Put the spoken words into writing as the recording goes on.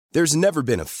There's never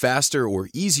been a faster or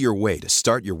easier way to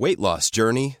start your weight loss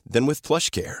journey than with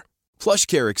PlushCare.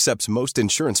 PlushCare accepts most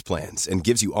insurance plans and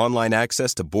gives you online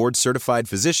access to board-certified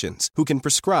physicians who can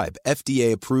prescribe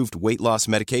FDA-approved weight loss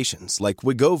medications like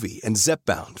Wegovy and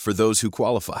Zepbound for those who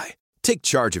qualify. Take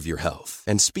charge of your health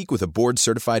and speak with a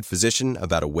board-certified physician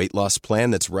about a weight loss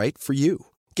plan that's right for you.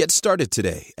 Get started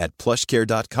today at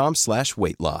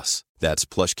plushcare.com/weight-loss. That's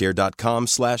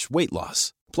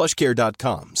plushcare.com/weight-loss.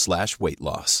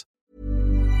 plushcare.com/weight-loss.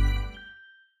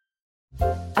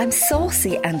 I'm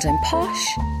saucy and I'm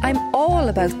posh. I'm all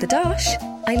about the dosh.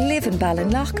 I live in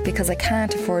Ballinlough because I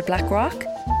can't afford Blackrock.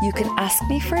 You can ask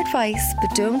me for advice,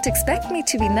 but don't expect me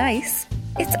to be nice.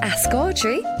 It's Ask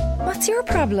Audrey. What's your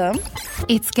problem?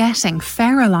 It's getting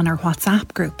feral on our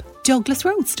WhatsApp group. Douglas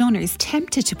Road stunners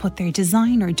tempted to put their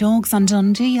designer dogs on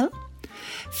done deal.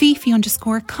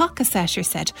 Fifi_Cockasetter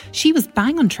said she was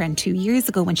bang on trend 2 years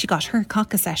ago when she got her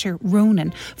Cockasetter,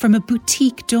 Ronan, from a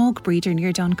boutique dog breeder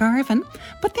near Dungarvan.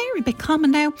 But they're a bit common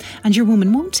now and your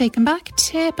woman won't take them back.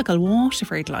 Typical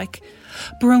Waterford like.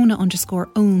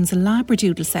 Brona_owns a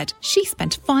Labradoodle said she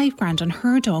spent $5,000 on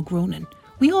her dog Ronan.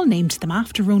 We all named them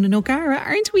after Ronan O'Gara,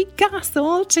 aren't we? Gas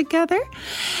all together.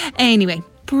 Anyway,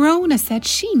 Brona said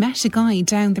she met a guy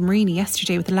down the marina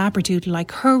yesterday with a Labradoodle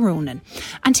like her Ronan,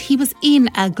 and he was in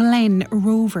a Glen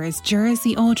Rovers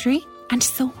jersey, Audrey, and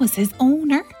so was his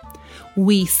owner.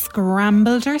 We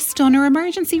scrambled our stunner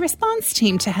emergency response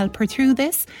team to help her through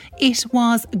this. It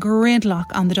was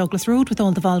gridlock on the Douglas Road with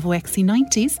all the Volvo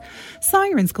XC90s,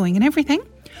 sirens going and everything.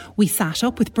 We sat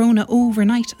up with Brona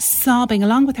overnight, sobbing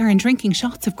along with her and drinking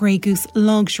shots of Grey Goose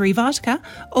luxury vodka.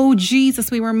 Oh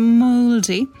Jesus, we were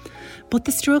mouldy. But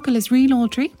the struggle is real,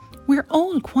 Audrey. We're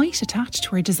all quite attached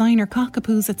to our designer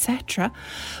cockapoos, etc.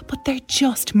 But they're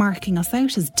just marking us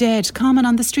out as dead common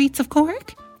on the streets of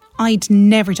Cork. I'd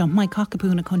never dump my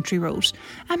cockapoo in a country road.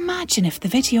 Imagine if the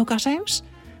video got out.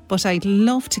 But I'd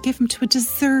love to give him to a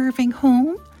deserving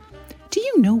home. Do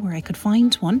you know where I could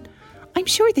find one? I'm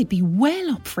sure they'd be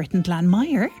well up for it in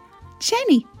Glanmire.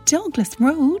 Jenny, Douglas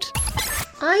Road.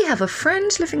 I have a friend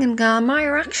living in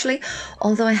Glanmire actually,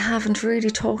 although I haven't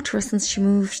really talked to her since she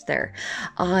moved there.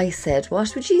 I said,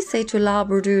 what would you say to a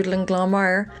Labradoodle in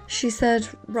Glanmire? She said,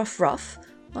 rough, rough.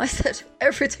 I said,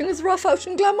 everything was rough out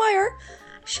in Glanmire.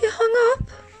 She hung up.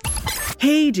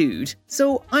 Hey dude,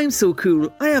 so I'm so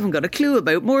cool I haven't got a clue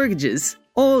about mortgages.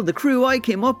 All the crew I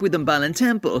came up with in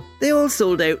Ballintemple, they all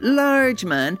sold out large,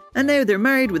 man, and now they're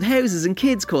married with houses and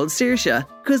kids called Saoirse,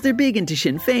 because they're big into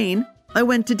Sinn Féin. I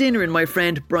went to dinner in my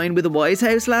friend Brian with a Wise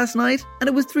house last night, and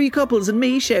it was 3 couples and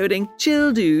me shouting,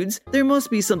 chill dudes, there must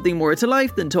be something more to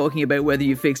life than talking about whether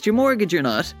you fixed your mortgage or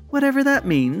not, whatever that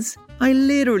means. I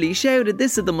literally shouted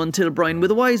this at them until Brian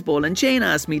with a Wise ball and Shane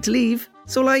asked me to leave.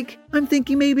 So I'm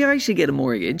thinking maybe I should get a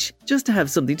mortgage, just to have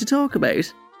something to talk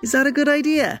about. Is that a good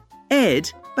idea?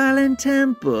 Ed,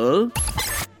 Ballintemple.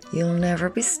 You'll never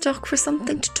be stuck for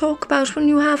something to talk about when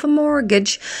you have a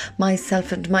mortgage.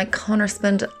 Myself and my Connor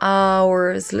spend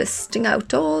hours listing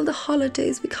out all the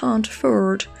holidays we can't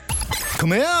afford.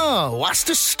 Come here, what's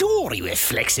the story with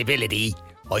flexibility?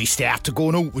 I started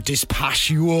going out with this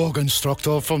posh yoga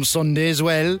instructor from Sunday as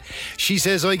well. She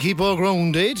says I keep her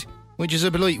grounded, which is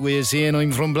a polite way of saying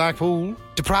I'm from Blackpool.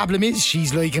 The problem is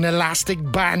she's like an elastic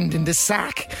band in the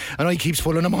sack, and I keeps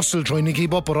pulling a muscle trying to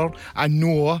keep up with her. And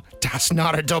no, that's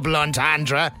not a double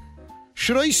entendre.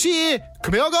 Should I say,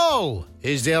 come here go,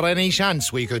 is there any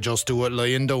chance we could just do it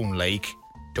lying down like?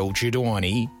 Don't you do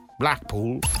any?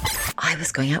 Blackpool. I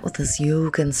was going out with this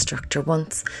yoga instructor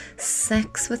once.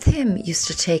 Sex with him used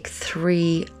to take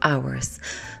 3 hours.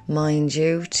 Mind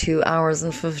you, 2 hours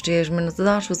and 58 minutes of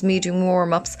that was me doing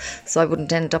warm-ups, so I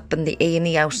wouldn't end up in the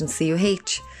A&E out in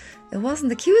CUH. It wasn't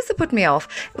the queues that put me off.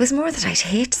 It was more that I'd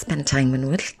hate to spend time in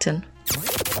Wilton.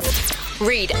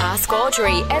 Read Ask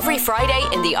Audrey every Friday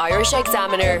in the Irish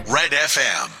Examiner. Red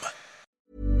FM.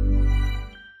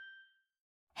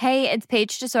 Hey, it's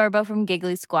Paige DeSorbo from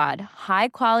Giggly Squad. High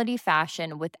quality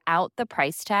fashion without the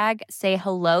price tag. Say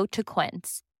hello to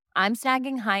Quince. I'm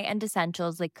snagging high-end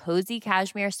essentials like cozy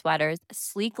cashmere sweaters,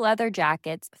 sleek leather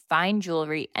jackets, fine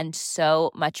jewelry, and so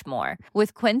much more.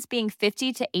 With Quince being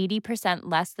 50 to 80%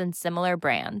 less than similar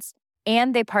brands.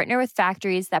 And they partner with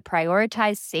factories that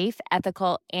prioritize safe,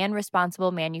 ethical, and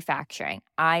responsible manufacturing.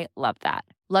 I love that.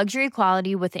 Luxury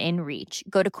quality within reach.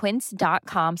 Go to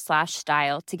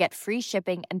quince.com/style to get free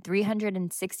shipping and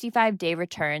 365-day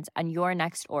returns on your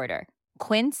next order.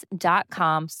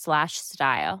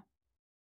 Quince.com/style.